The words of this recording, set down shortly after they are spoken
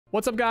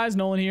What's up guys,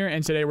 Nolan here,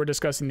 and today we're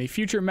discussing the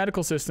future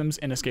medical systems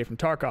in Escape from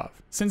Tarkov.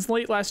 Since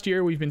late last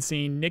year, we've been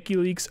seeing Nicky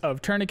leaks of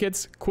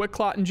tourniquets, quick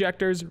clot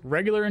injectors,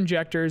 regular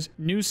injectors,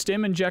 new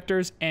stim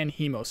injectors, and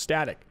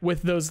hemostatic.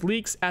 With those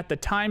leaks at the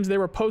times they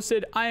were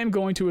posted, I am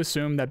going to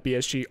assume that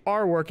BSG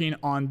are working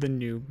on the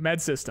new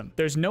med system.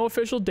 There's no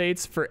official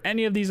dates for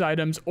any of these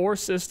items or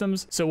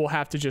systems, so we'll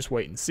have to just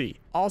wait and see.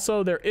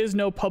 Also, there is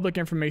no public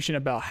information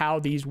about how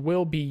these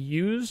will be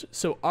used,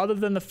 so other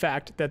than the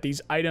fact that these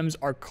items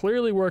are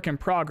clearly work in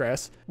progress,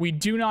 we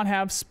do not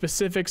have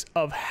specifics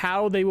of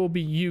how they will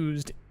be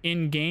used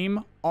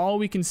in-game. All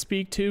we can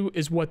speak to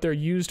is what they're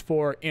used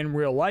for in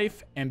real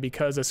life, and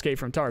because Escape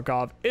from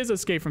Tarkov is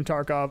Escape from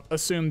Tarkov,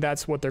 assume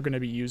that's what they're going to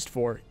be used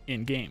for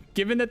in-game.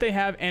 Given that they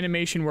have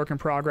animation work in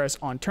progress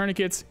on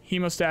tourniquets,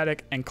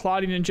 hemostatic, and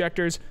clotting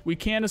injectors, we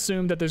can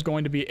assume that there's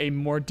going to be a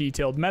more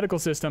detailed medical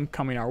system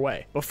coming our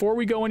way. Before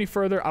we go any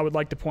further, I would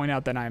like to point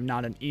out that I am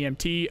not an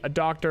EMT, a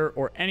doctor,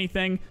 or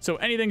anything, so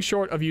anything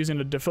short of using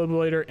a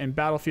defibrillator in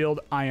Battlefield,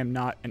 I am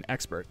not an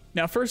expert.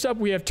 Now first up,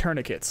 we have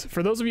tourniquets.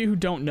 For those of you who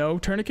don't know,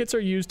 tourniquets are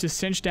used to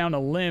cinch down a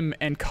limb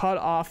and cut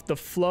off the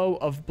flow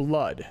of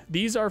blood.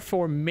 These are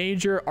for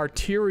major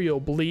arterial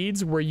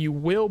bleeds where you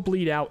will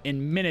bleed out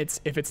in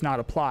minutes if it's not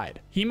applied.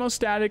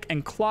 Hemostatic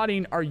and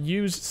clotting are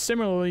used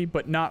similarly,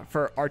 but not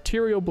for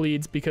arterial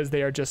bleeds because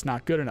they are just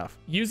not good enough.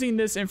 Using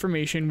this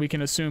information, we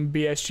can assume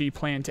BSG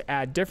plan to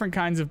add different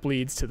kinds of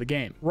bleeds to the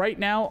game. Right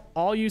now,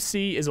 all you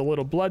see is a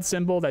little blood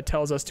symbol that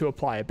tells us to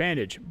apply a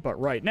bandage, but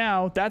right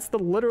now, that's the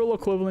literal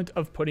equivalent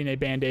of putting a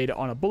band-aid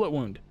on a bullet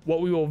wound.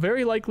 What we will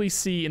very likely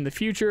see in the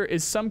future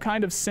is some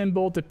kind of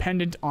symbol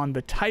dependent on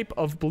the type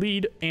of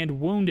bleed and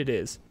wound it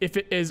is. If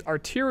it is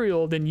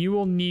arterial, then you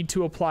will need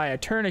to apply a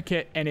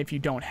tourniquet, and if you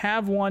don't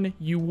have one,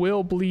 you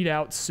will bleed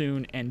out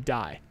soon and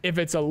die. If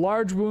it's a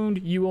large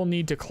wound, you will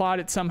need to clot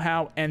it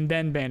somehow and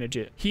then bandage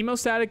it.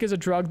 Hemostatic is a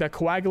drug that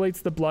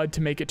coagulates the blood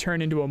to make it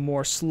turn into a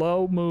more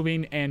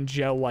slow-moving and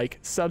gel-like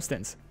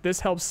substance. This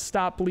helps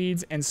stop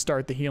bleeds and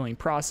start the healing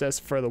process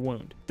for the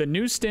wound. The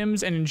new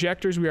stims and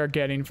injectors we are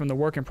getting from the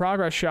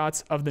work-in-progress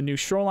shots of the new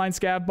Shoreline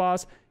Scav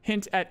boss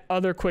hint at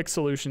other quick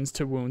solutions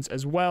to wounds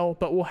as well,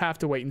 but we'll have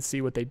to wait and see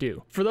what they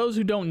do. For those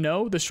who don't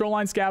know, the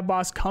Shoreline Scav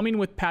boss coming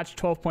with patch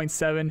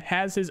 12.7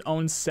 has his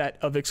own set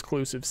of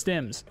exclusive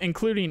stims,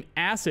 including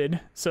acid,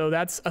 so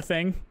that's a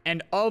thing.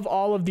 And of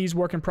all of these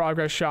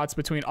work-in-progress shots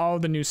between all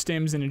of the new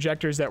stims and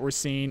injectors that we're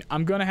seeing,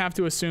 I'm gonna have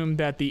to assume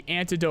that the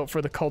antidote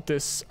for the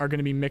cultists are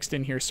gonna be mixed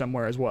in here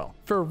somewhere as well.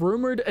 For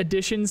rumored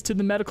additions to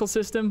the medical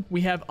system,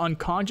 we have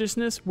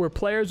unconsciousness, where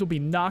players will be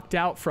knocked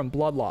out from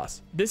blood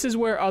loss. This is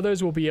where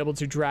others will be able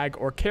to drag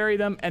or carry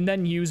them and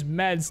then use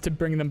meds to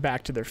bring them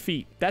back to their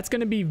feet. That's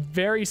going to be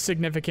very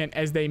significant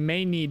as they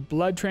may need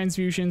blood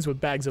transfusions with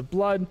bags of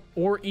blood,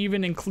 or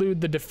even include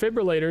the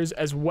defibrillators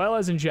as well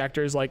as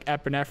injectors like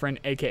epinephrine,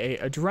 aka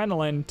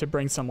adrenaline, to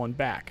bring someone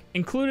back.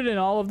 Included in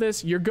all of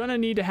this, you're going to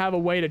need to have a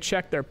way to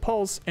check their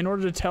pulse in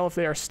order to tell if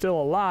they are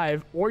still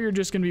alive, or you're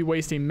just going to be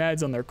wasting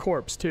meds on their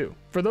corpse too.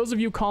 For those of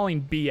you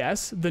calling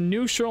BS, the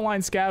new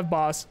Shoreline Scav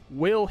boss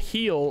will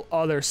heal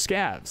other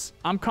scavs.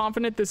 I'm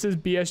confident this is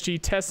BSG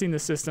testing the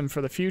system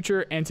for the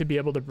future and to be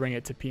able to bring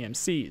it to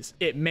PMCs.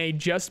 It may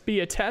just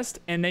be a test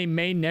and they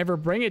may never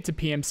bring it to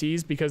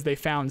PMCs because they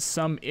found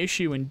some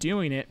issue in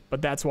doing it,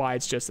 but that's why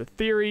it's just a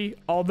theory,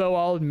 although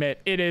I'll admit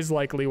it is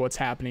likely what's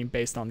happening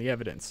based on the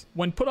evidence.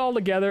 When put all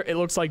together, it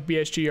looks like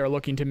BSG are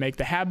looking to make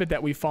the habit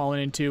that we've fallen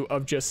into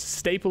of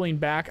just stapling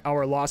back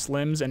our lost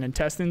limbs and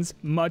intestines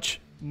much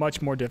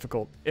more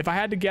difficult. If I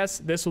had to guess,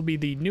 this will be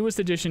the newest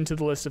addition to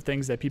the list of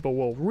things that people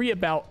will read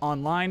about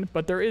online,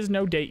 but there is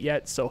no date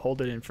yet, so hold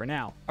it in for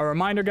now. A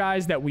reminder,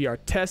 guys, that we are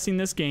testing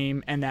this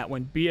game and that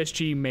when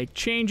BSG make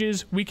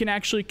changes, we can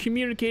actually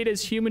communicate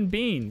as human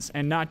beings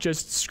and not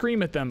just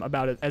scream at them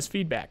about it as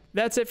feedback.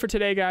 That's it for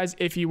today, guys.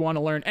 If you want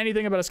to learn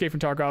anything about Escape from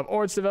Tarkov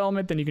or its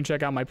development, then you can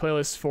check out my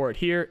playlists for it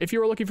here. If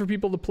you are looking for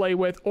people to play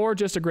with or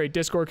just a great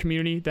Discord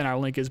community, then our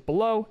link is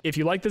below. If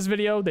you like this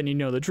video, then you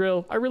know the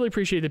drill. I really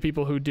appreciate the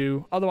people who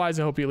do. Otherwise,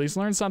 I hope you at least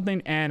learned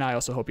something, and I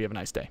also hope you have a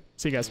nice day.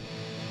 See you guys.